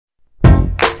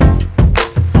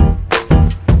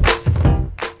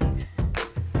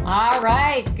All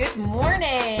right, good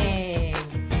morning,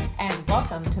 and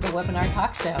welcome to the Webinar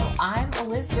Talk Show. I'm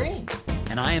Liz Green.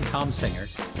 And I am Tom Singer.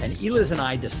 And Eliz and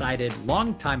I decided a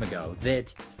long time ago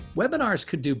that webinars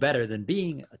could do better than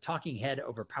being a talking head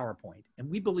over PowerPoint. And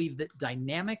we believe that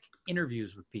dynamic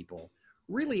interviews with people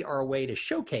really are a way to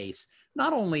showcase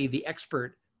not only the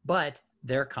expert, but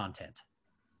their content.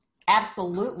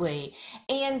 Absolutely.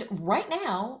 And right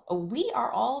now, we are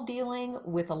all dealing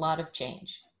with a lot of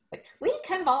change. We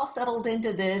kind of all settled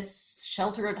into this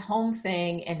shelter at home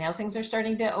thing, and now things are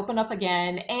starting to open up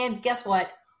again. And guess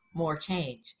what? More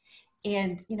change.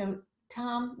 And,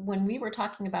 Tom, when we were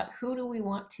talking about who do we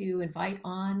want to invite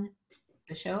on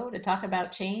the show to talk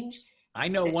about change? I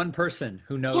know one person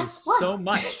who knows so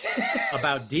much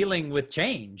about dealing with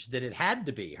change that it had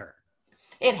to be her.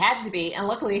 It had to be. And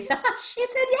luckily, she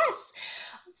said yes.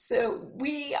 So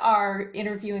we are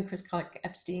interviewing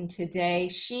Clarke-Epstein today.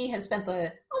 She has spent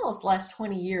the almost last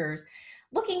 20 years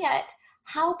looking at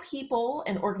how people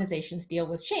and organizations deal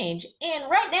with change. And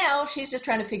right now, she's just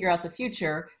trying to figure out the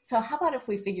future. So how about if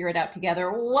we figure it out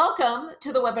together? Welcome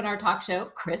to the Webinar Talk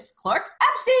Show, Clarke-Epstein.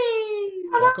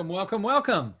 Welcome, welcome,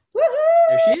 welcome. Woohoo!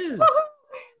 There she is. Woohoo!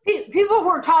 People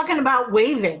were talking about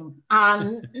waving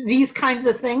on these kinds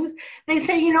of things. They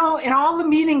say, in all the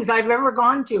meetings I've ever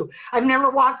gone to, I've never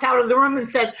walked out of the room and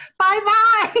said,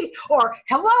 bye-bye, or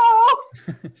hello.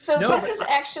 So this is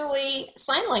actually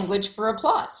sign language for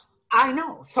applause. I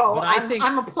know. So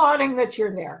I'm applauding that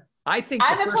you're there. I think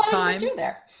I'm applauding that you're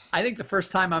there. I think the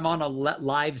first time I'm on a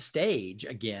live stage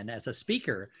again as a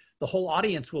speaker, the whole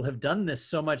audience will have done this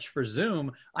so much for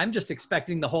Zoom. I'm just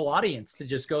expecting the whole audience to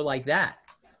just go like that.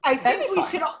 I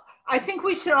think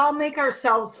we should all make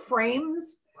ourselves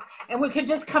frames, and we could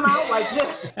just come out like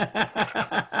this.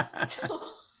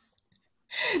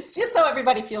 It's just so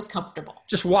everybody feels comfortable.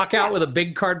 Just walk out with a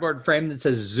big cardboard frame that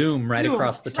says Zoom right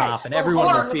across the top, and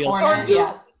everyone will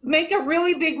feel. Make a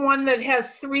really big one that has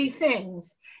 3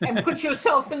 things, and put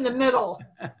yourself in the middle.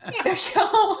 There you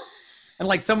go. And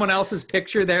like someone else's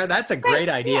picture there. That's a great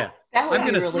idea. That would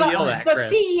be really fun. The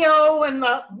CEO and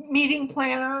the meeting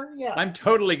planner. Yeah. I'm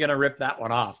totally going to rip that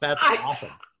one off. That's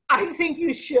awesome. I think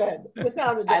you should,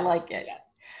 without a doubt. I like it. Yeah.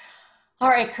 All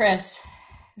right, Chris.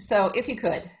 So if you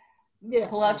could,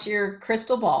 pull out your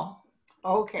crystal ball.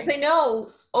 Okay. Because I know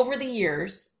over the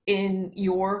years in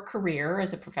your career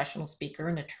as a professional speaker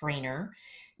and a trainer,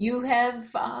 you have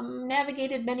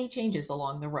navigated many changes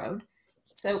along the road.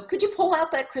 So could you pull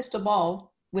out that crystal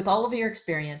ball with all of your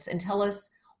experience and tell us,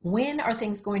 when are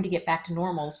things going to get back to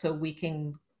normal so we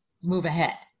can move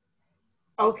ahead?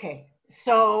 Okay.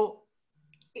 So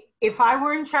if I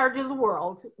were in charge of the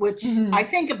world, which I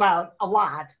think about a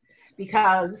lot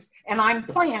and I'm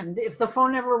planned, if the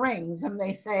phone ever rings and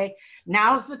they say,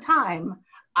 now's the time,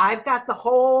 I've got the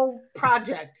whole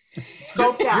project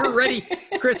scoped out. You're ready.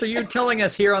 Chris, are you telling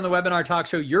us here on the Webinar Talk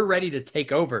Show, you're ready to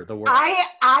take over the world?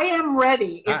 I am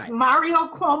ready. It's right. Mario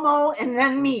Cuomo and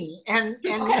then me, and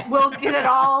we'll get it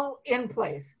all in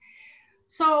place.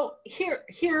 So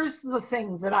here's the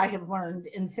things that I have learned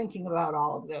in thinking about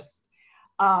all of this.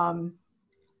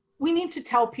 We need to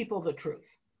tell people the truth.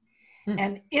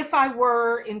 And if I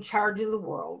were in charge of the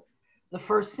world, the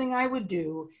first thing I would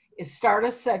do is start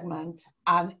a segment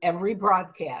on every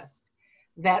broadcast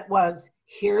that was,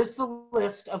 here's the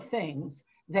list of things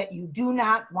that you do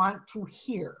not want to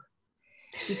hear.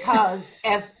 Because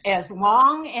as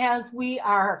long as we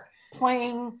are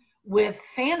playing with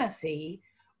fantasy,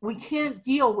 we can't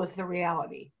deal with the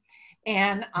reality.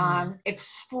 And on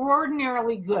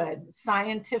extraordinarily good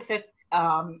scientific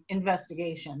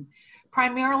investigation,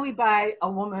 primarily by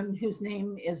a woman whose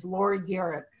name is Laurie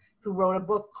Garrett, who wrote a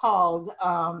book called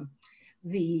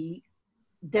The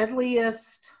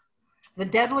Deadliest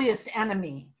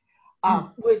Enemy,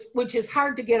 which is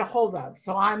hard to get a hold of.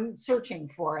 So I'm searching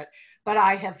for it, but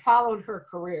I have followed her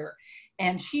career.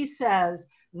 And she says,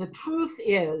 the truth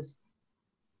is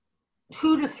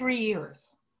 2 to 3 years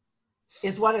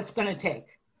is what it's going to take.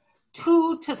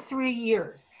 2 to 3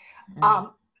 years.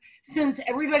 Since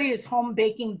everybody is home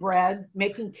baking bread,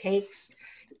 making cakes,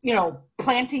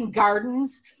 planting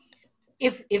gardens,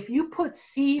 if you put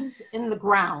seeds in the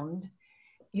ground,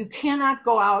 you cannot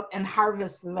go out and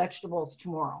harvest the vegetables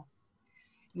tomorrow.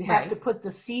 You have to put the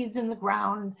seeds in the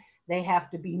ground. They have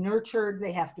to be nurtured.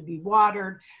 They have to be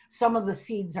watered. Some of the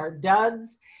seeds are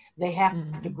duds. They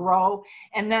have to grow.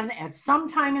 And then at some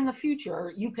time in the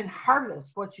future, you can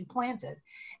harvest what you planted.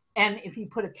 And if you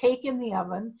put a cake in the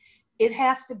oven, it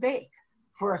has to bake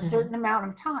for a certain amount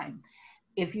of time.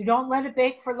 If you don't let it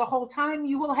bake for the whole time,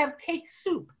 you will have cake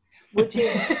soup, which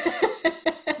is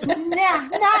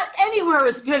not anywhere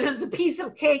as good as a piece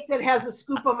of cake that has a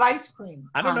scoop of ice cream.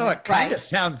 I don't know. It kind Right. of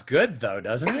sounds good, though,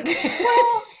 doesn't it?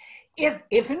 Well,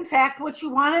 if in fact what you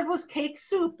wanted was cake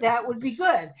soup, that would be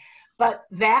good. But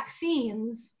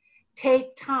vaccines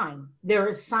take time. There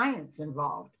is science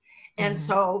involved. And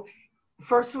so,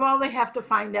 first of all, they have to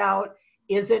find out,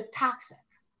 is it toxic?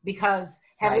 Because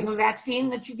having a vaccine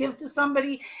that you give to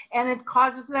somebody and it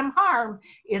causes them harm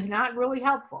is not really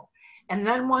helpful. And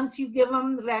then once you give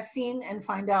them the vaccine and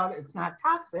find out it's not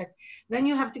toxic, then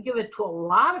you have to give it to a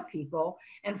lot of people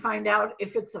and find out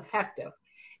if it's effective.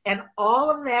 And all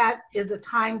of that is a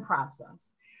time process.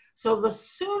 So the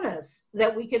soonest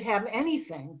that we could have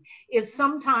anything is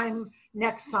sometime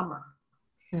next summer.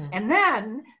 And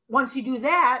then once you do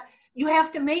that, you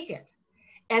have to make it.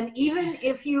 And even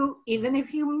if you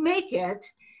make it,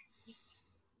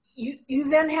 you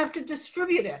then have to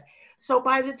distribute it. So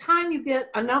by the time you get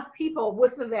enough people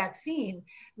with the vaccine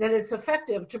that it's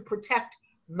effective to protect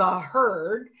the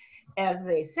herd, as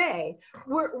they say,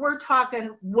 we're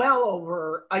talking well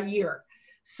over a year.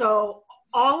 So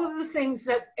all of the things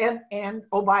that, and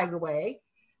oh, by the way,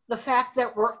 the fact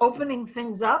that we're opening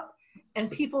things up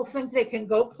and people think they can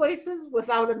go places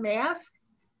without a mask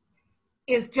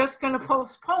is just going to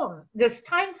postpone this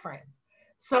time frame.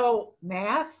 So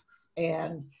masks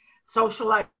and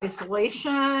social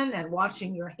isolation and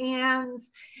washing your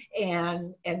hands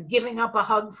and giving up a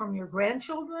hug from your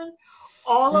grandchildren,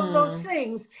 all of those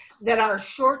things that are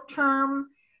short-term,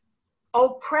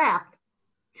 oh crap,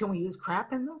 can we use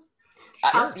crap in this?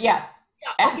 Yeah,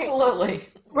 absolutely. Okay.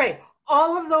 Right.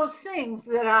 All of those things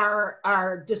that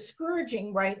are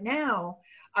discouraging right now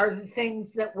are the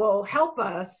things that will help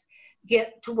us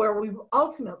get to where we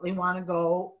ultimately want to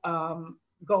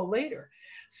go later.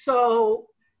 So,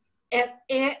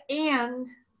 and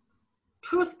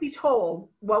truth be told,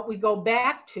 what we go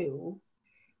back to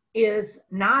is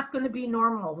not going to be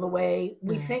normal the way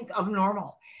we think of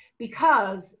normal,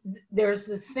 because there's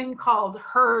this thing called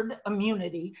herd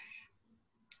immunity.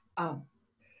 I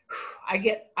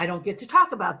don't get to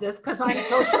talk about this because I'm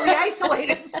socially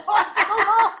isolated. So I don't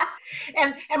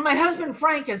know. And my husband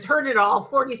Frank has heard it all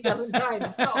 47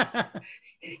 times. So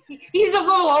he's a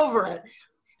little over it.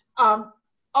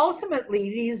 Ultimately,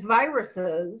 these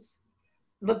viruses,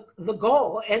 the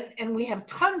goal, and we have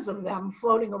tons of them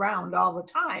floating around all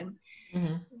the time.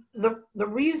 The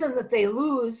reason that they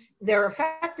lose their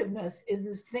effectiveness is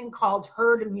this thing called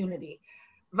herd immunity.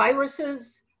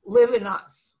 Viruses live in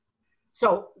us.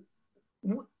 So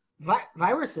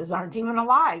viruses aren't even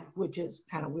alive, which is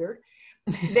kind of weird.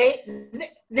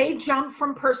 They jump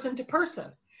from person to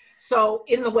person. So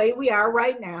in the way we are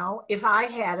right now, if I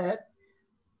had it,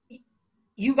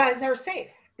 you guys are safe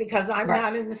because I'm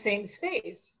not in the same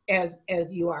space as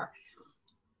you are.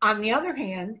 On the other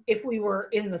hand, if we were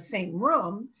in the same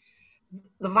room,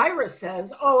 the virus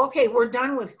says, oh, okay, we're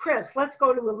done with Chris. Let's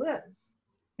go to Liz.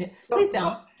 Please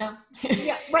don't. No.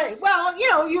 Yeah, right. Well,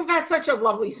 you've got such a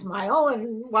lovely smile,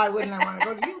 and why wouldn't I want to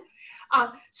go to you?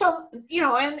 So,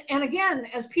 and again,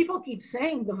 as people keep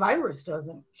saying, the virus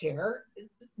doesn't care.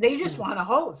 They just want to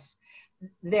host.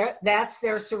 That's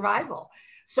their survival.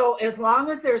 So as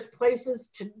long as there's places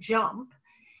to jump,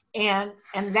 and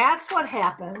that's what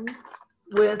happened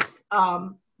with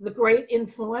the great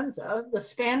influenza, the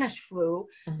Spanish flu,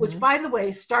 which, by the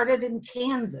way, started in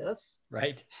Kansas.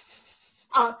 Right.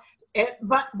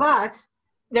 But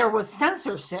there was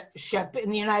censorship in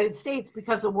the United States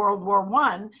because of World War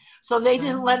I, so they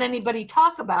didn't let anybody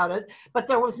talk about it. But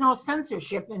there was no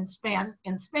censorship in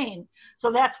Spain,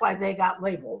 so that's why they got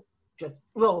labeled. Just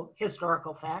a little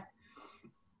historical fact.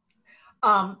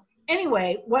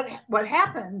 Anyway, what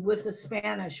happened with the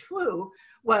Spanish flu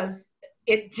was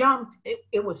it jumped.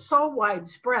 It was so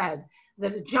widespread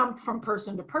that it jumped from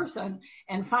person to person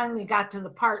and finally got to the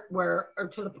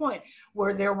point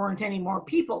where there weren't any more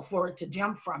people for it to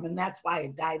jump from. And that's why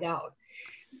it died out.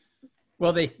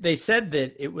 Well, they said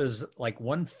that it was like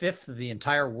 1/5 of the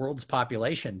entire world's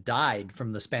population died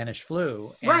from the Spanish flu.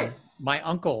 And right. My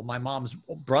uncle, my mom's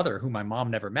brother, who my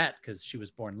mom never met because she was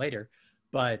born later,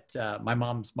 but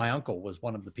my uncle was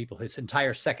one of the people, his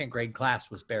entire second grade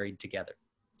class was buried together.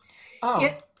 Oh.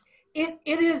 It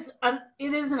is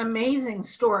an amazing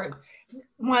story.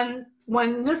 When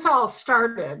this all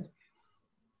started,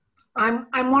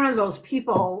 I'm one of those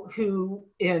people who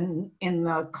in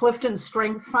the Clifton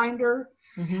Strength Finder,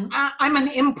 I'm an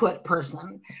input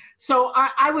person. So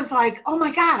I was like, oh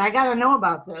my God, I got to know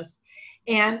about this.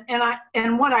 And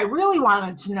what I really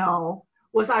wanted to know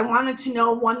was I wanted to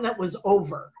know one that was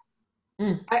over.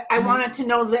 I wanted to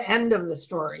know the end of the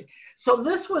story. So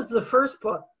this was the first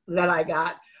book that I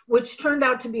got, which turned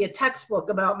out to be a textbook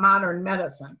about modern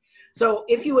medicine. So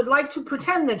if you would like to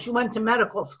pretend that you went to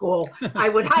medical school, I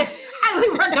would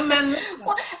highly recommend this.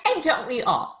 Well, and don't we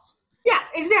all? Yeah,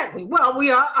 exactly. Well,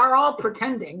 we are all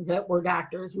pretending that we're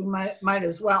doctors. We might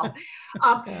as well.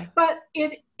 Yeah. But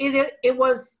it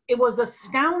was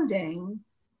astounding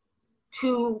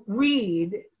to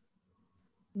read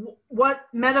what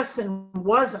medicine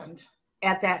wasn't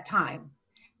at that time,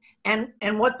 and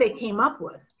what they came up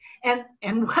with. And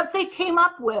what they came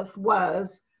up with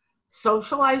was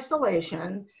social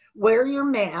isolation, wear your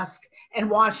mask, and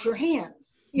wash your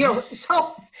hands. You know,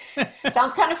 so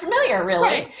sounds kind of familiar, really.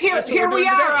 Right. Here we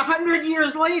are 100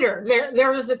 years later.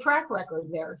 There is a track record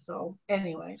there. So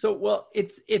anyway. So well,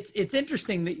 it's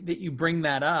interesting that you bring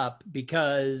that up,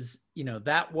 because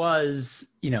that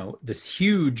was this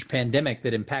huge pandemic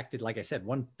that impacted, like I said,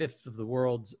 1/5 of the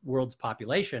world's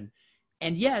population,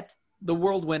 and yet the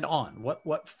world went on.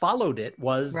 What followed it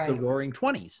was the Roaring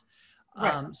 '20s.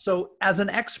 Right. So as an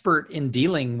expert in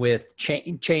dealing with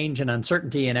change and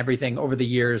uncertainty and everything over the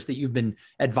years that you've been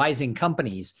advising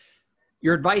companies,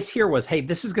 your advice here was, hey,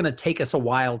 this is going to take us a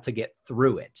while to get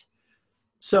through it.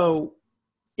 So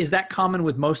is that common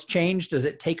with most change? Does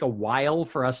it take a while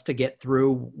for us to get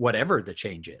through whatever the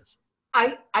change is?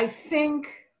 I think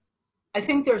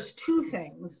there's two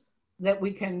things that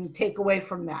we can take away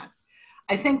from that.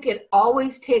 I think it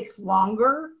always takes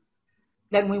longer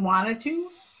than we want it to.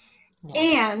 Yeah.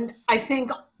 And I think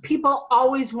people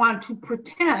always want to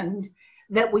pretend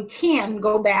that we can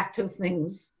go back to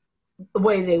things the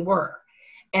way they were.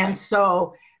 And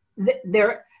so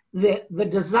the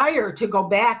desire to go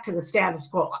back to the status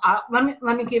quo.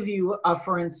 Let me give you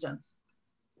for instance.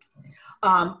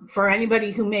 For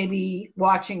anybody who may be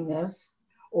watching this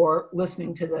or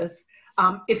listening to this,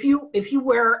 if you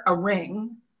wear a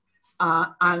ring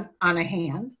on a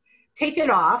hand, take it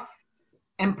off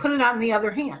and put it on the other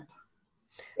hand.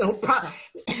 Yeah.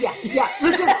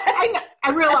 Listen,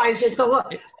 I realize it's a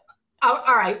look.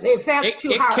 All right, if that's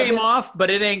too hard. It came off, but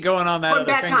it ain't going on that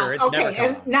other finger. It's never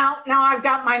come off. Now I've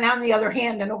got mine on the other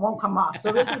hand and it won't come off.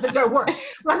 So this isn't going to work.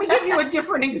 Let me give you a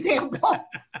different example.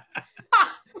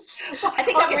 I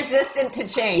think I'm resistant to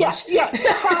change. Yeah.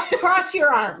 Cross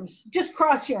your arms. Just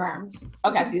cross your arms.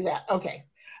 Okay. Do that. Okay.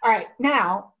 All right.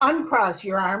 Now uncross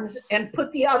your arms and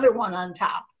put the other one on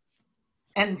top,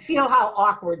 and feel how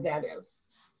awkward that is.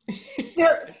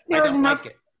 There is enough.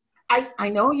 Like I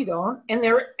know you don't. And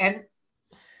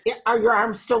are your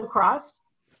arms still crossed?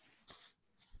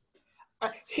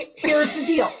 Here's the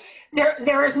deal.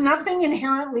 There is nothing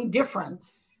inherently different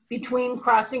between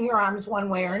crossing your arms one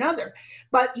way or another,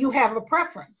 but you have a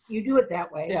preference. You do it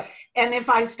that way. Yeah. And if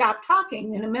I stop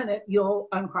talking in a minute, you'll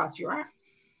uncross your arms.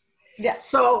 Yes.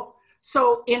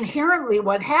 So inherently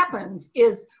what happens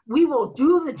is we will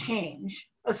do the change,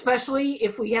 especially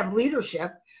if we have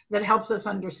leadership that helps us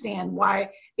understand why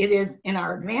it is in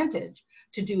our advantage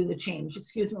to do the change.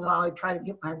 Excuse me while I try to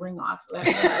get my ring off.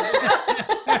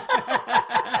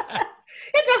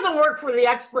 It doesn't work for the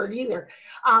expert either.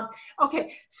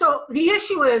 Okay, so the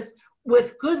issue is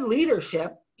with good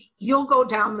leadership, you'll go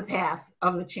down the path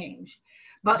of the change.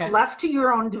 But left to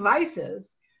your own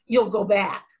devices, you'll go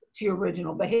back to your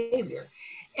original behavior.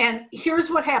 And here's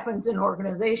what happens in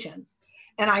organizations,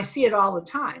 and I see it all the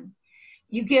time.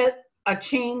 You get a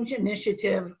change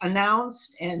initiative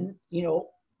announced, and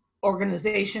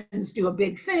organizations do a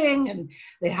big thing and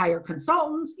they hire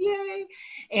consultants, yay,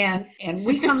 and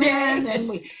we come in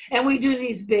and we do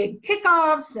these big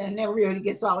kickoffs and everybody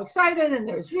gets all excited and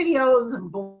there's videos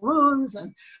and balloons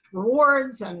and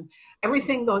rewards and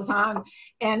everything goes on,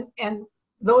 and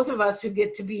those of us who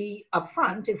get to be up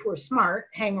front, if we're smart,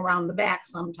 hang around the back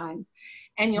sometimes,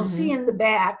 and you'll see in the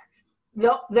back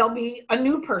there'll be a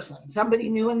new person, somebody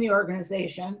new in the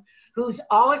organization who's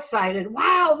all excited.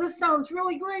 Wow, this sounds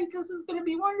really great. This is going to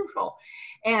be wonderful.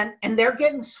 And they're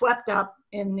getting swept up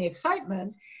in the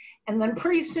excitement. And then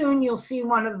pretty soon you'll see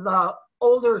one of the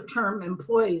older term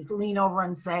employees lean over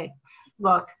and say,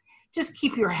 look, just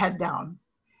keep your head down,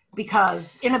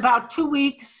 because in about 2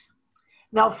 weeks,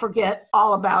 they'll forget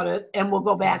all about it and we'll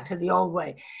go back to the old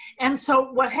way. And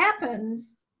so what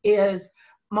happens is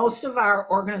most of our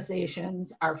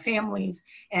organizations, our families,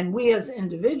 and we as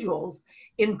individuals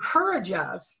encourage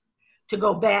us to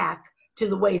go back to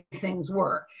the way things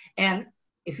were. And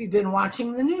if you've been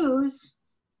watching the news,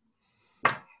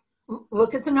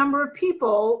 look at the number of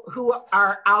people who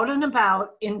are out and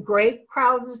about in great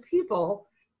crowds of people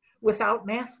without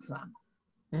masks on.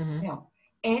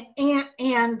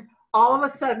 And all of a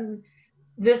sudden,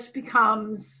 this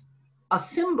becomes a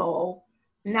symbol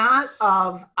not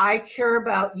of I care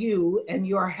about you and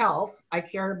your health, I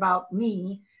care about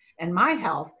me and my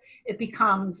health, it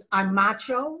becomes I'm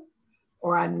macho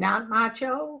or I'm not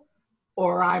macho,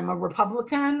 or I'm a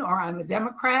Republican or I'm a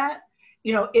Democrat.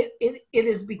 You know, it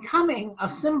is becoming a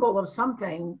symbol of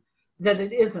something that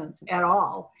it isn't at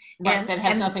all. Right, that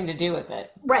has nothing to do with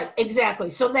it. Right,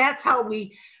 exactly. So that's how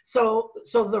so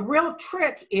the real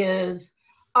trick is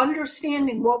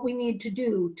understanding what we need to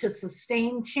do to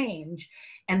sustain change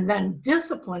and then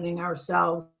disciplining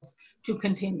ourselves to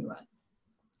continue it.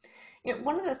 You know,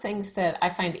 one of the things that I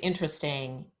find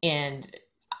interesting, and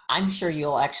I'm sure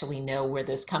you'll actually know where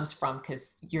this comes from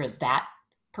because you're that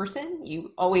person,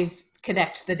 you always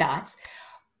connect the dots.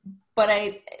 But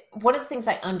one of the things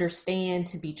I understand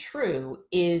to be true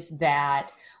is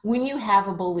that when you have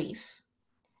a belief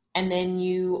and then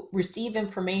you receive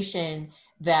information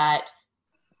that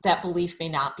that belief may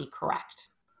not be correct,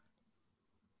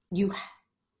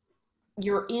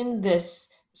 you're in this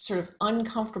sort of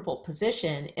uncomfortable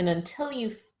position, and until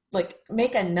you like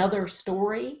make another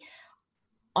story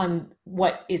on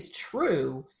what is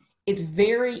true, it's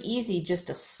very easy just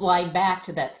to slide back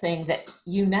to that thing that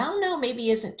you now know maybe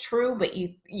isn't true, but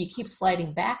you keep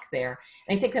sliding back there.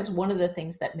 And I think that's one of the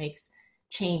things that makes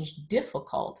change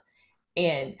difficult.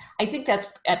 And I think that's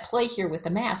at play here with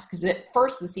the masks, because at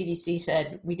first the CDC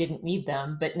said we didn't need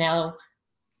them, but now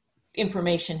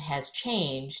information has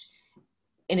changed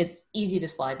and it's easy to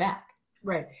slide back.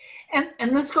 Right.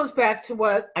 And this goes back to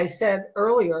what I said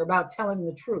earlier about telling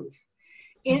the truth.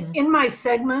 In my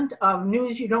segment of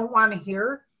news you don't want to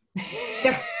hear,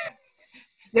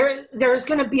 there's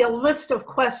going to be a list of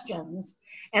questions,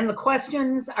 and the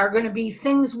questions are going to be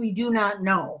things we do not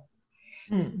know.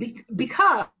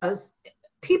 Because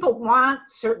people want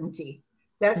certainty.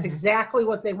 That's exactly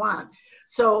what they want.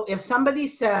 So if somebody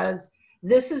says,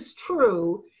 this is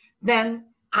true, then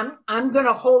I'm going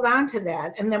to hold on to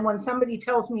that. And then when somebody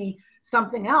tells me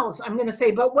something else, I'm going to say,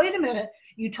 but wait a minute,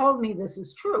 you told me this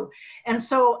is true. And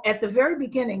so at the very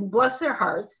beginning, bless their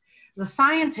hearts, the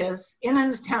scientists, in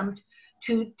an attempt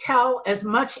to tell as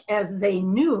much as they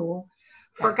knew,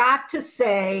 forgot to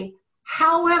say,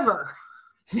 however,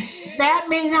 that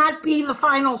may not be the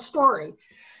final story.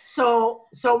 So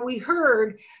we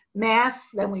heard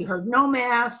masks, then we heard no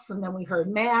masks, and then we heard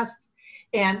masks.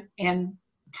 And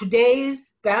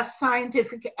today's best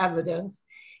scientific evidence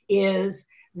is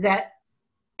that,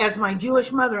 as my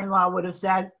Jewish mother-in-law would have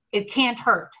said, it can't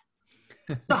hurt.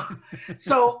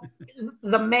 So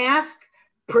the mask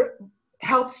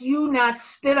helps you not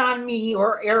spit on me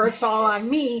or aerosol on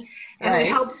me, and it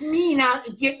helps me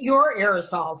not get your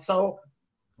aerosol. So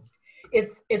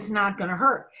it's not going to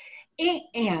hurt.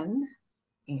 And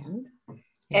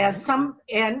as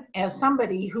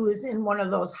somebody who is in one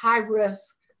of those high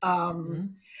risk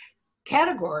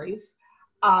categories,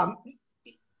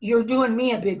 you're doing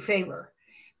me a big favor.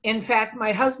 In fact,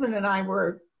 my husband and I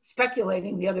were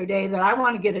speculating the other day that I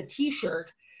want to get a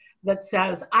t-shirt that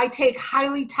says, I take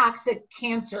highly toxic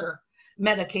cancer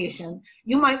medication.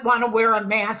 You might want to wear a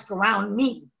mask around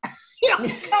me.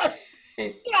 Because,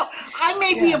 I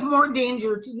may be of more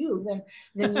danger to you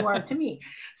than you are to me.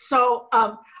 So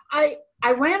I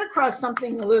ran across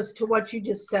something, Liz, to what you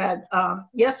just said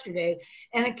yesterday,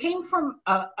 and it came from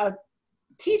a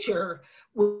teacher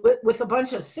with a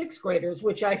bunch of sixth graders,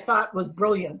 which I thought was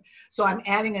brilliant. So I'm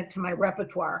adding it to my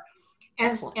repertoire.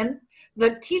 And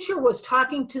the teacher was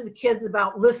talking to the kids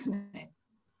about listening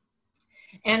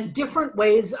and different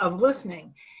ways of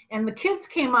listening. And the kids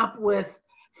came up with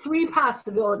 3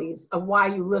 possibilities of why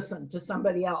you listen to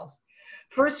somebody else.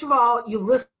 First of all, you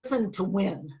listen to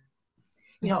win.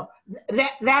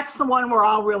 That's the one we're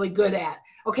all really good at.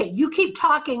 Okay, you keep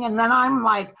talking, and then I'm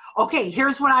like, okay,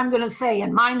 here's what I'm going to say,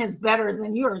 and mine is better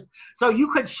than yours. So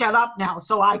you could shut up now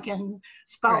so I can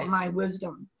spout my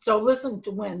wisdom. So listen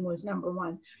to win was number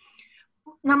 1.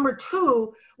 Number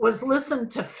 2 was listen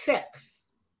to fix.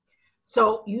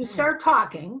 So you start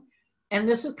talking, and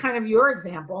this is kind of your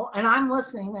example, and I'm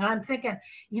listening, and I'm thinking,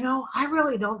 I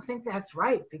really don't think that's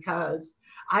right because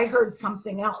I heard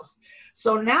something else.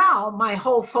 So now my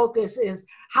whole focus is,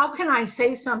 how can I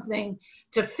say something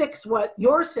to fix what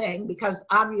you're saying, because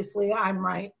obviously I'm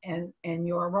right and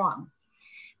you're wrong.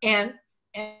 And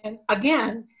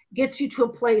again, gets you to a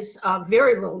place of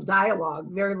very little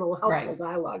dialogue, very little helpful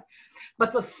dialogue.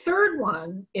 But the third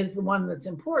one is the one that's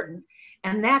important,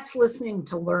 and that's listening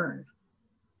to learn.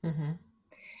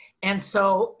 And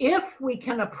so if we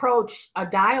can approach a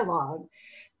dialogue,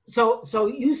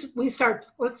 we start,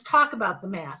 let's talk about the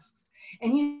masks.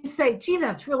 And you say, gee,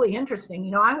 that's really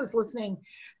interesting. I was listening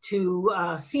to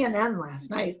CNN last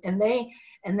night, and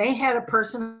and they had a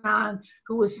person on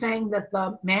who was saying that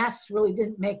the masks really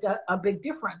didn't make a big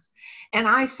difference. And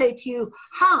I say to you,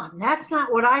 that's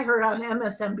not what I heard on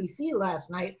MSNBC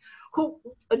last night. Do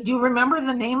you remember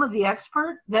the name of the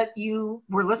expert that you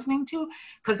were listening to?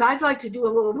 Because I'd like to do a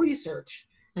little research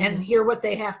and hear what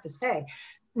they have to say.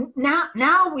 Now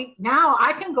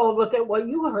I can go look at what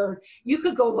you heard. You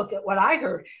could go look at what I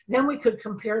heard. Then we could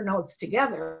compare notes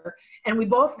together, and we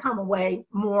both come away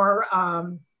more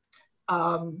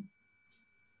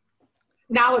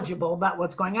knowledgeable about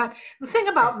what's going on. The thing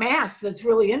about masks that's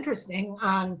really interesting,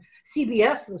 on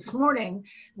CBS this morning,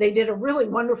 they did a really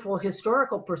wonderful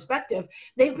historical perspective.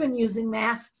 They've been using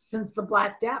masks since the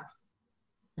Black Death.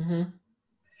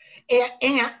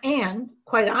 And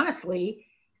quite honestly,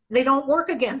 they don't work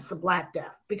against the Black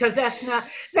Death, because that's not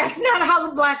how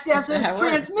the Black Death is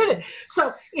transmitted.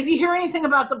 So if you hear anything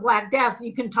about the Black Death,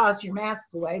 you can toss your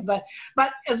masks away. But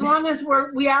as long as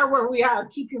we are where we are,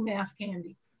 keep your mask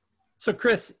handy. So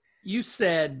Chris, you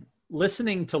said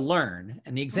listening to learn,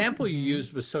 and the example you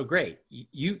used was so great.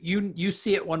 You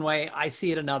see it one way, I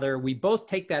see it another. We both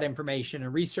take that information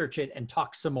and research it and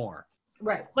talk some more.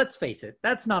 Right. Let's face it,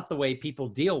 that's not the way people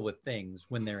deal with things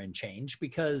when they're in change,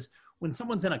 because when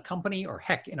someone's in a company, or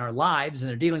heck, in our lives, and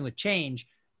they're dealing with change,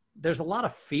 there's a lot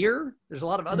of fear. There's a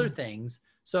lot of other things.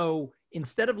 So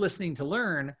instead of listening to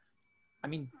learn, I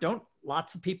mean, don't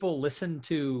lots of people listen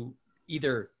to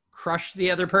either crush the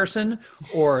other person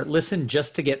or listen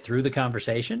just to get through the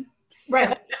conversation?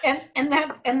 Right. And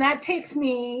that takes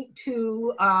me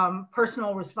to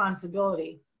personal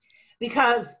responsibility,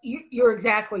 because you're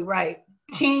exactly right.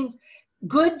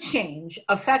 Good change,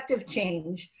 effective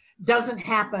change, doesn't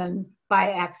happen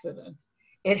by accident.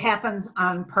 It happens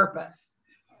on purpose.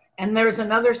 And there's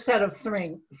another set of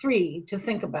three to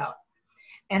think about.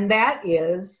 And that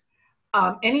is,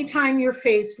 anytime you're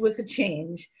faced with a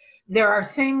change, there are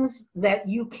things that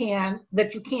you can't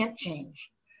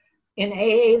change. In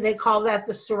AA, they call that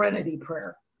the serenity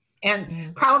prayer.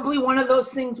 And probably one of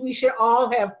those things we should all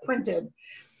have printed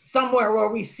somewhere where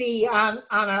we see on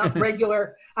a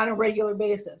regular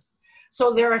basis.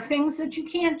 So there are things that you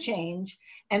can't change.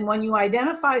 And when you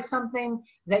identify something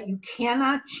that you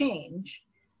cannot change,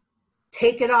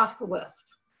 take it off the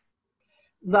list.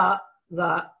 The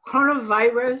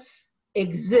coronavirus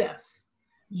exists.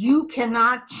 You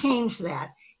cannot change that.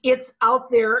 It's out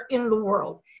there in the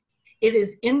world. It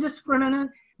is indiscriminate.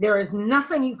 There is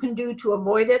nothing you can do to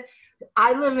avoid it.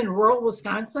 I live in rural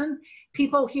Wisconsin.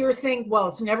 People here think, well,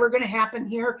 it's never going to happen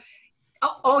here.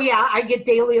 Oh yeah, I get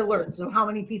daily alerts of how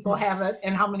many people have it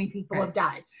and how many people have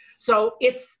died. So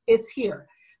it's here.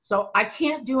 So I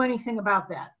can't do anything about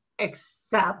that,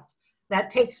 except that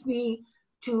takes me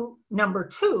to number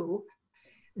 2.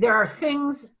 There are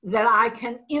things that I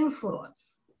can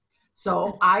influence.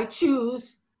 So I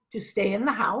choose to stay in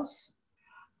the house.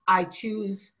 I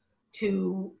choose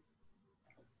to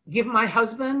give my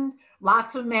husband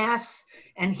lots of masks,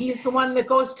 and he's the one that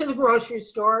goes to the grocery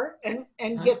store and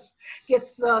gets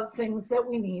the things that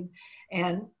we need,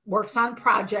 and works on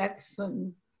projects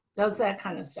and does that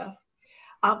kind of stuff.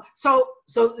 So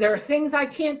there are things I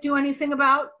can't do anything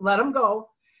about. Let them go.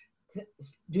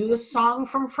 Do the song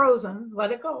from Frozen.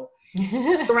 Let it go.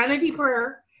 Serenity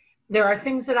prayer. There are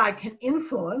things that I can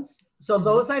influence. So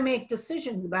those I make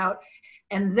decisions about.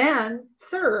 And then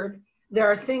third,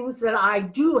 there are things that I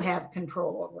do have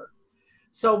control over.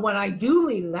 So when I do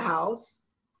leave the house,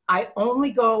 I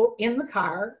only go in the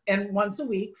car, and once a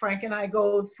week, Frank and I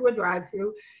go through a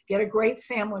drive-through, get a great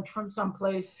sandwich from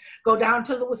someplace, go down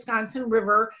to the Wisconsin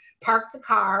River, park the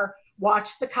car,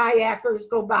 watch the kayakers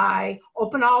go by,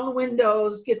 open all the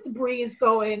windows, get the breeze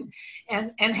going,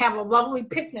 and have a lovely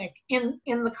picnic in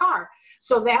the car.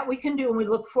 So that we can do, and we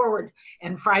look forward.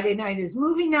 And Friday night is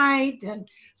movie night. And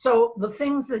so the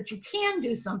things that you can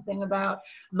do something about,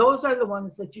 those are the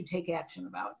ones that you take action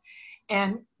about.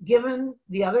 And given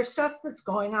the other stuff that's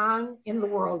going on in the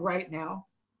world right now,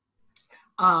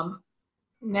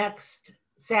 next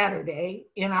Saturday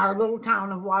in our little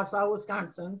town of Wausau,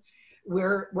 Wisconsin,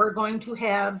 we're going to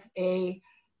have a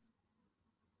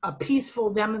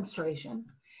peaceful demonstration.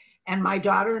 And my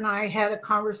daughter and I had a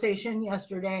conversation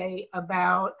yesterday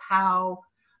about how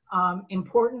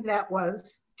important that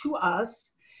was to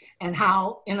us, and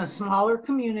how in a smaller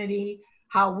community,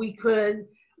 how we could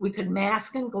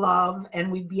mask and glove,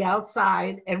 and we'd be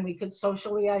outside, and we could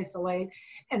socially isolate,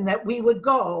 and that we would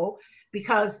go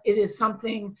because it is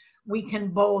something we can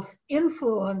both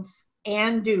influence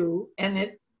and do, and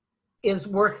it is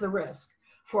worth the risk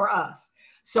for us.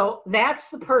 So that's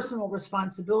the personal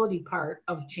responsibility part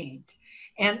of change.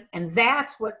 And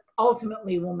that's what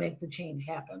ultimately will make the change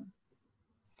happen.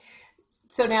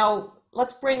 So now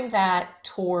let's bring that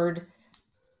toward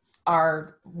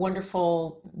our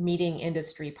wonderful meeting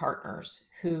industry partners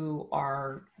who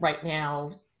are right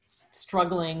now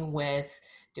struggling with,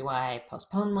 do I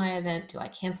postpone my event? Do I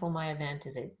cancel my event?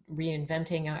 Is it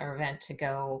reinventing our event to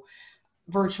go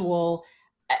virtual?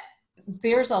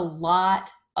 There's a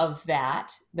lot of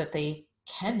that that they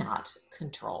cannot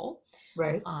control.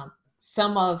 Right.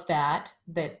 Some of that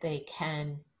they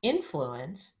can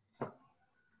influence,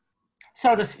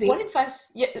 so to speak. what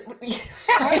advice? Yeah,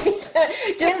 right. Just,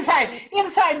 inside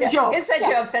joke. Inside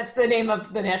joke. That's the name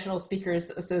of the National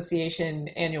Speakers Association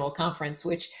annual conference,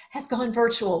 which has gone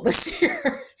virtual this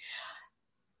year.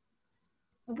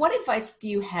 What advice do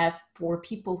you have for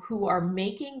people who are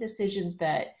making decisions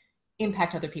that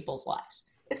impact other people's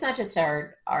lives? It's not just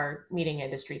our meeting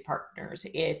industry partners.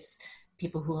 It's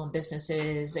people who own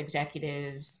businesses,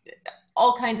 executives,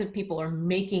 all kinds of people are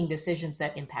making decisions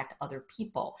that impact other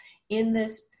people. In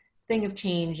this thing of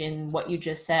change, in what you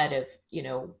just said of,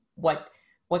 what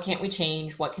can't we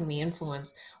change? What can we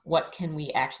influence? What can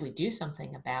we actually do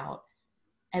something about?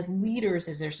 As leaders,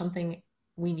 is there something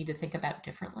we need to think about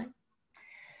differently?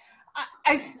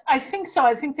 I think so.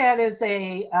 I think that is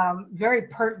a very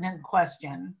pertinent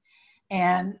question.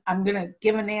 And I'm going to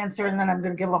give an answer, and then I'm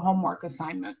going to give a homework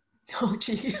assignment. Oh,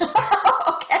 gee.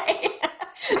 Okay.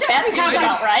 That seems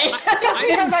about right. I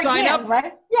didn't sign up.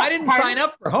 Right? Yeah, I didn't sign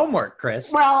up for homework,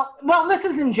 Chris. Well, this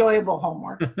is enjoyable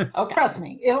homework. Okay. Trust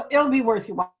me, it'll be worth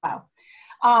your while.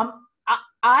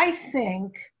 I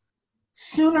think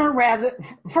sooner rather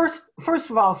first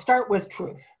of all, start with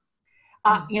truth.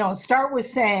 Start with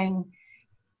saying,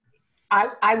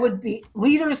 I would be,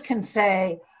 leaders can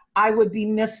say, I would be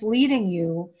misleading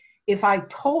you if I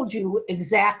told you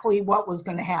exactly what was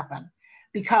going to happen,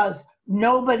 because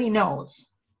nobody knows.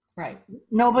 Right.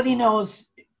 Nobody knows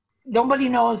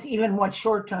even what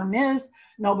short term is.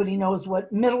 Nobody knows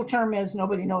what middle term is.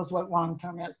 Nobody knows what long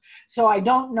term is. So I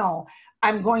don't know.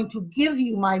 I'm going to give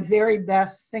you my very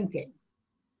best thinking.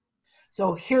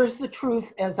 So here's the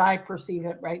truth as I perceive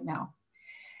it right now.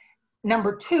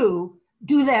 Number two,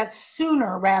 do that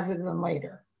sooner rather than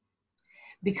later.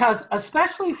 Because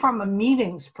especially from a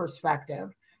meetings perspective,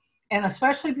 and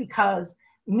especially because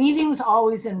meetings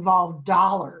always involve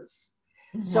dollars.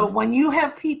 Mm-hmm. So when you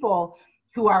have people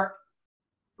who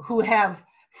have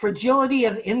fragility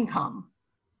of income,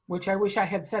 which I wish I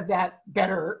had said that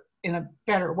better in a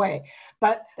better way,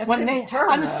 but that's when they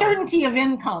uncertainty of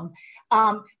income,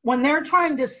 when they're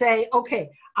trying to say, okay,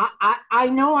 I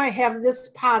know I have this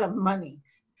pot of money,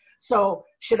 so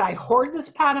should I hoard this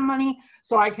pot of money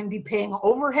so I can be paying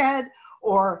overhead,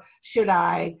 or should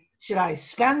I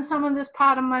spend some of this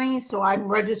pot of money so I'm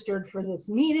registered for this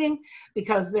meeting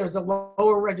because there's a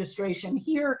lower registration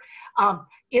here?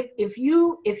 If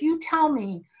you tell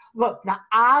me, look, the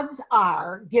odds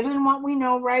are, given what we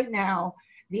know right now,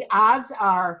 the odds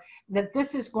are that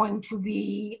this is going to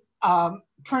be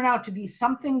turn out to be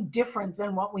something different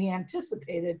than what we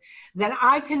anticipated, then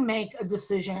I can make a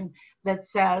decision that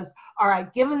says, all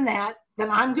right, given that,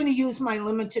 then I'm going to use my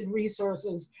limited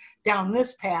resources down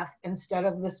this path instead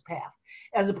of this path,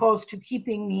 as opposed to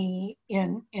keeping me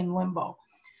in limbo.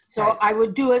 So right. I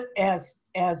would do it as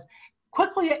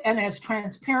quickly and as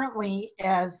transparently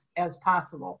as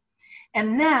possible.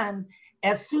 And then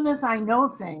as soon as I know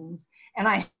things and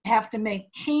I have to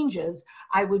make changes,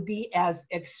 I would be as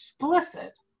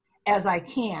explicit as I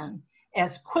can,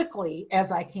 as quickly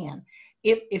as I can.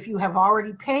 If you have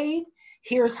already paid,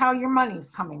 here's how your money's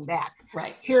coming back.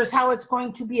 Right. Here's how it's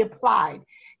going to be applied.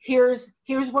 Here's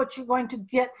what you're going to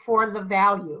get for the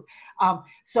value.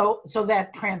 So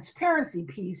that transparency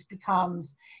piece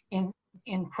becomes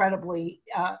incredibly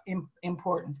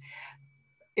important.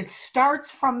 It starts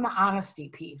from the honesty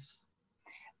piece.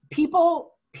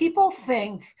 People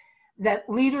think that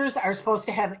leaders are supposed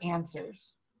to have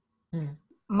answers. Mm.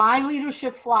 My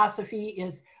leadership philosophy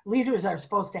is leaders are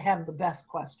supposed to have the best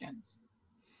questions.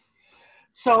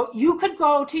 So you could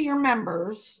go to your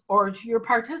members or to your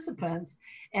participants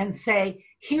and say,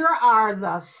 here are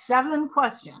the 7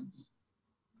 questions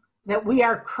that we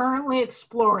are currently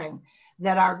exploring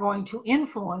that are going to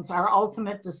influence our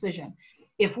ultimate decision.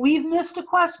 If we've missed a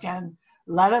question,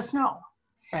 let us know.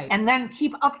 Right. And then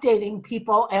keep updating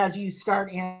people as you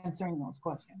start answering those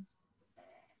questions.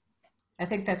 I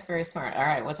think that's very smart. All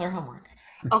right, what's our homework?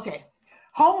 Okay.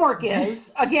 Homework is,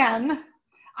 again,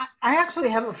 I actually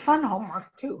have a fun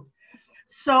homework too.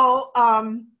 So,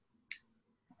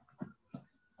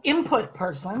 input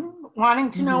person,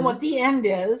 wanting to know what the end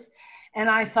is. And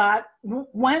I thought,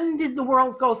 when did the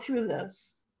world go through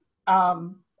this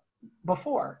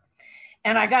before?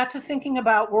 And I got to thinking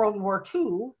about World War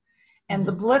II. and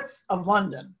the Blitz of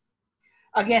London.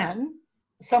 Again,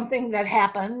 something that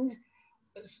happened,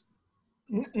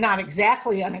 not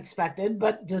exactly unexpected,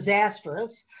 but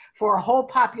disastrous for a whole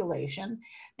population,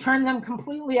 turned them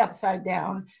completely upside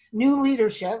down. New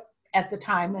leadership at the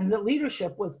time, and the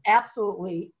leadership was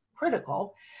absolutely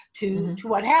critical to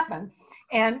what happened.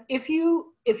 And if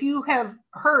you have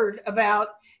heard about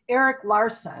Eric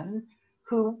Larson,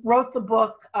 who wrote the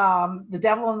book The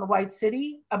Devil in the White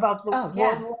City, about the World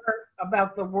War,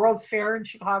 about the World's Fair in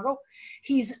Chicago,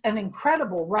 he's an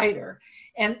incredible writer.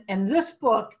 And this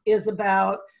book is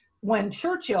about when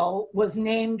Churchill was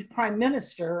named Prime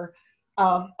Minister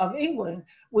of England,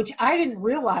 which I didn't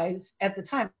realize at the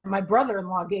time. My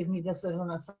brother-in-law gave me this as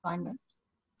an assignment.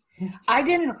 I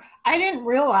didn't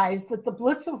realize that the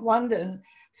Blitz of London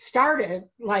started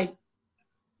like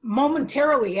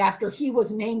momentarily after he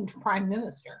was named Prime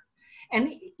Minister.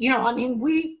 And, I mean,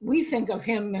 we think of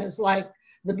him as like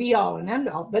the be all and end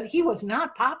all, but he was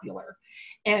not popular.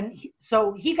 And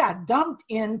so he got dumped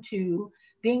into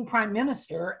being Prime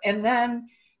Minister, and then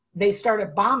they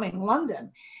started bombing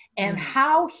London. And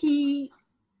how he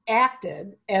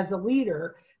acted as a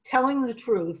leader, telling the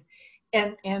truth,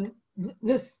 and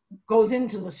this goes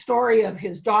into the story of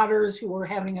his daughters who were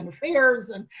having affairs.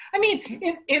 And I mean,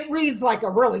 it reads like a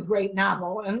really great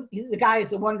novel, and the guy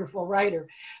is a wonderful writer.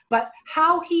 But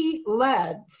how he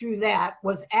led through that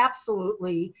was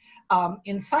absolutely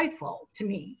insightful to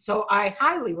me. So I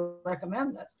highly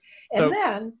recommend this. And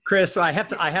then, Chris, I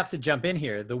have to jump in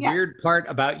here. The weird part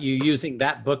about you using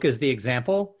that book as the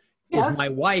example is my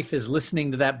wife is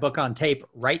listening to that book on tape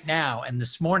right now. And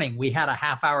this morning we had a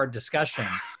half-hour discussion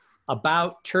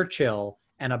about Churchill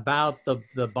and about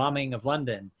the bombing of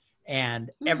London, and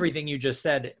everything you just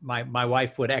said, my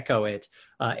wife would echo it,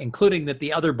 including that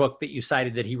the other book that you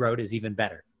cited that he wrote is even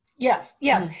better. Yes.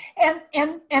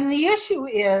 And the issue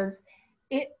is,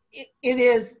 it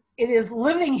is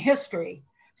living history.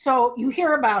 So you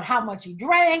hear about how much he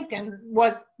drank and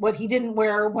what he didn't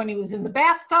wear when he was in the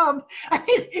bathtub. I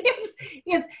mean,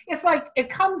 it's like it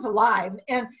comes alive,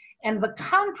 and the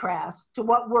contrast to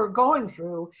what we're going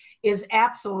through is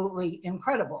absolutely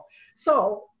incredible.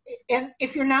 So, and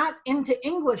if you're not into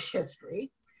English history,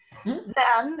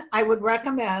 then I would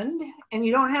recommend, and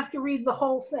you don't have to read the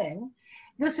whole thing,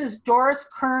 this is Doris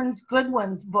Kearns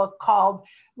Goodwin's book called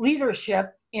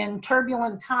Leadership in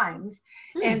Turbulent Times.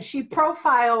 And she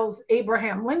profiles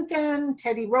Abraham Lincoln,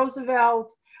 Teddy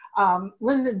Roosevelt,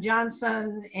 Lyndon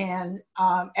Johnson, and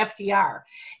FDR.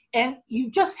 And you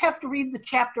just have to read the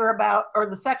chapter about, or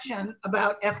the section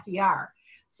about FDR.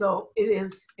 So it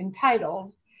is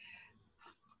entitled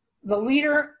The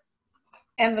Leader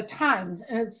and the Times.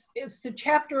 And it's the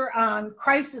chapter on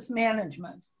crisis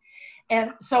management.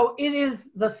 And so it is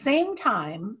the same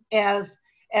time as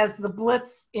the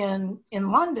Blitz in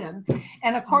London.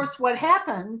 And of course, what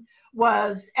happened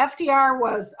was FDR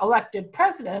was elected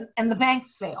president and the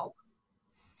banks failed.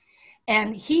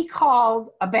 And he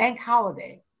called a bank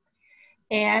holiday.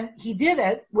 And he did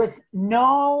it with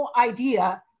no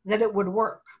idea that it would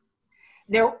work.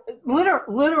 There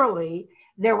literally,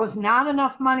 there was not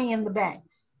enough money in the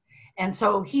banks. And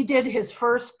so he did his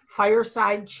first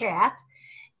fireside chat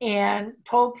and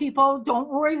told people, don't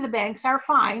worry, the banks are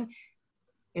fine.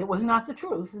 It was not the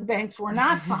truth. The banks were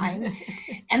not fine.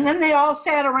 And then they all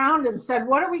sat around and said,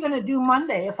 what are we going to do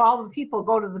Monday if all the people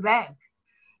go to the bank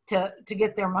to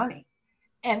get their money?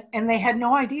 And they had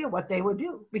no idea what they would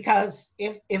do, because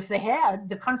if they had,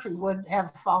 the country would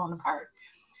have fallen apart.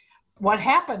 What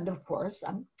happened, of course,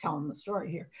 I'm telling the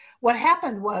story here. What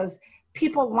happened was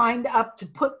people lined up to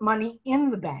put money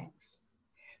in the banks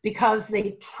because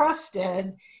they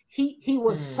trusted he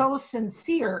was so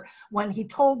sincere when he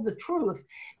told the truth,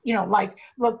 like,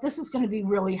 look, this is going to be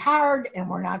really hard and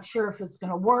we're not sure if it's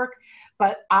going to work,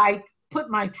 but I put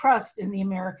my trust in the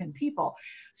American people.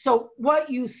 So what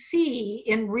you see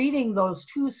in reading those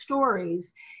two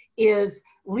stories is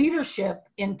leadership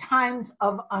in times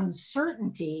of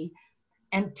uncertainty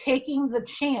and taking the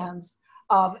chance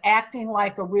of acting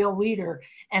like a real leader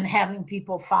and having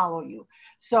people follow you.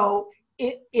 So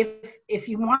if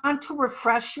you want to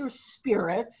refresh your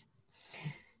spirit,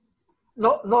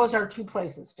 those are two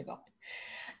places to go.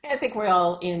 I think we're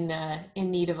all in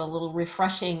need of a little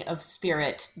refreshing of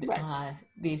spirit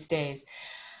these days.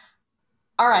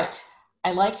 All right,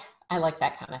 I like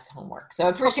that kind of homework, so I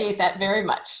appreciate that very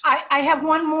much. I have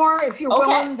one more, if you're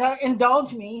willing to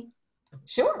indulge me.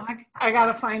 Sure. I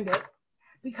gotta find it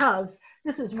because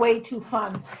this is way too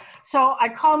fun. So I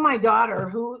called my daughter,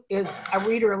 who is a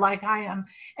reader like I am,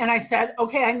 and I said,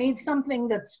 okay, I need something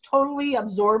that's totally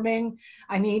absorbing.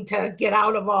 I need to get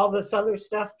out of all this other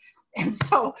stuff. And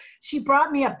so she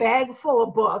brought me a bag full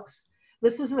of books.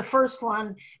 This is the first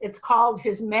one. It's called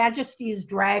His Majesty's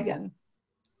Dragon.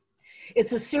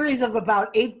 It's a series of about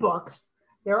 8 books.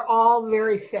 They're all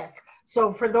very thick.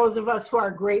 So for those of us who are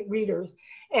great readers,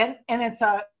 and it's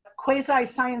a quasi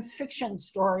science fiction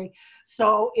story.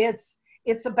 So it's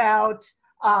about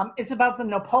the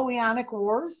Napoleonic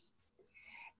Wars,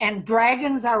 and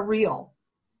dragons are real,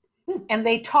 and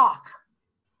they talk,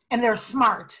 and they're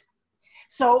smart.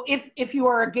 So if you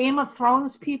are a Game of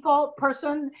Thrones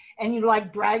person and you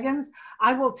like dragons,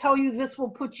 I will tell you this will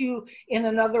put you in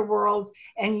another world,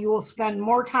 and you will spend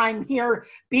more time here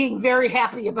being very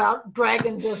happy about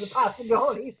dragons as a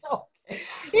possibility. So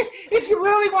if you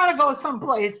really want to go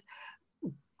someplace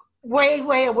way,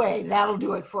 way away, that'll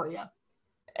do it for you.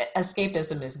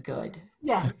 Escapism is good.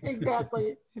 Yes,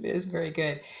 exactly. It is very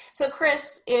good. So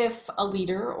Chris, if a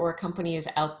leader or a company is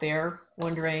out there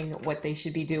wondering what they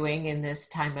should be doing in this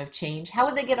time of change, how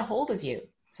would they get a hold of you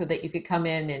so that you could come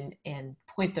in and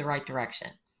point the right direction?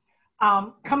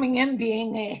 Coming in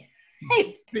being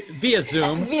via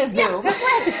Zoom. Via Zoom.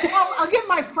 Yeah, I'll get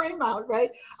my frame out, right?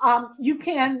 You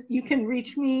can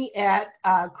reach me at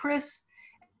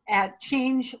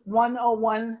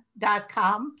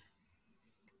chris@change101.com.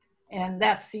 And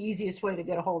that's the easiest way to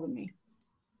get a hold of me.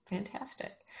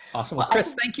 Fantastic. Awesome. Well,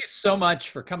 Chris, thank you so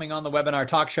much for coming on the Webinar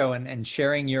Talk Show and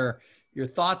sharing your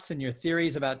thoughts and your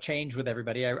theories about change with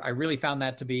everybody. I really found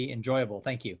that to be enjoyable.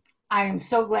 Thank you. I am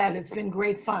so glad. It's been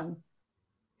great fun.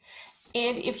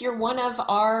 And if you're one of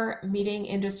our meeting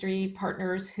industry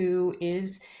partners who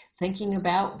is thinking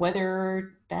about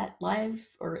whether that live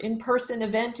or in-person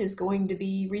event is going to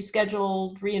be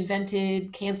rescheduled,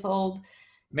 reinvented, canceled,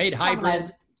 made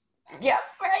hybrid. Yeah,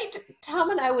 right.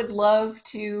 Tom and I would love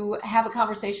to have a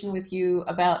conversation with you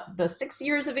about the 6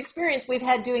 years of experience we've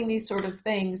had doing these sort of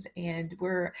things, and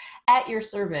we're at your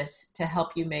service to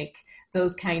help you make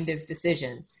those kind of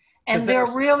decisions. And they're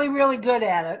really, really good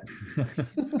at it.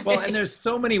 Well, and there's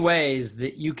so many ways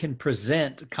that you can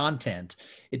present content.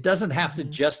 It doesn't have to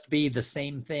just be the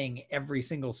same thing every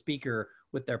single speaker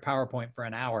with their PowerPoint for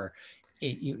an hour.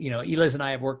 Eliz and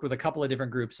I have worked with a couple of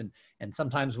different groups, and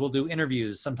sometimes we'll do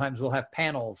interviews, sometimes we'll have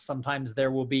panels, sometimes there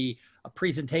will be a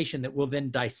presentation that we'll then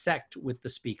dissect with the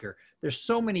speaker. There's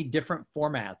so many different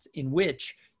formats in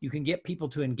which you can get people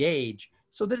to engage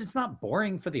so that it's not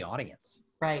boring for the audience.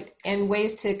 Right. And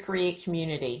ways to create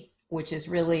community, which is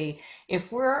really,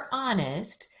 if we're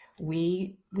honest,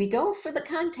 we go for the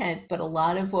content, but a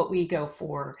lot of what we go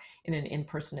for in an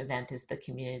in-person event is the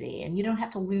community. And you don't have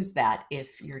to lose that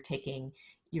if you're taking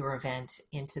your event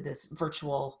into this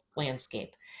virtual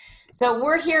landscape. So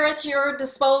we're here at your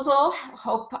disposal.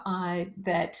 Hope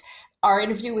that our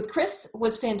interview with Chris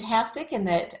was fantastic and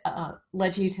that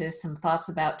led you to some thoughts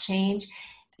about change.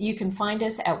 You can find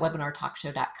us at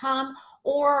webinartalkshow.com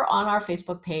or on our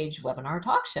Facebook page, Webinar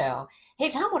Talk Show. Hey,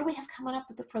 Tom, what do we have coming up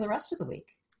for the rest of the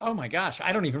week? Oh my gosh,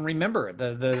 I don't even remember.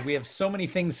 We have so many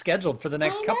things scheduled for the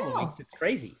next couple of weeks. It's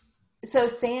crazy. So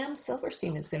Sam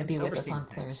Silverstein is going to be with us on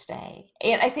Thursday.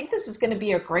 And I think this is going to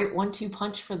be a great 1-2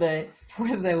 punch for the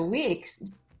week,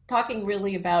 talking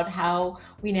really about how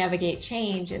we navigate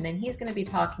change. And then he's going to be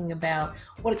talking about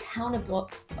what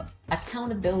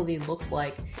accountability looks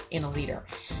like in a leader.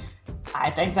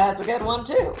 I think that's a good one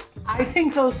too. I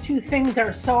think those two things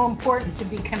are so important to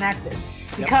be connected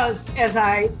because, as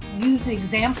I use the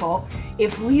example,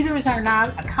 if leaders are not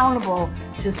accountable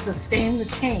to sustain the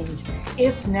change,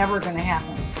 it's never going to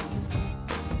happen.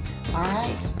 All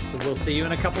right. So we'll see you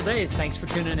in a couple days. Thanks for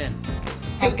tuning in.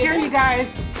 Take care, you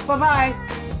guys.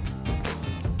 Bye-bye.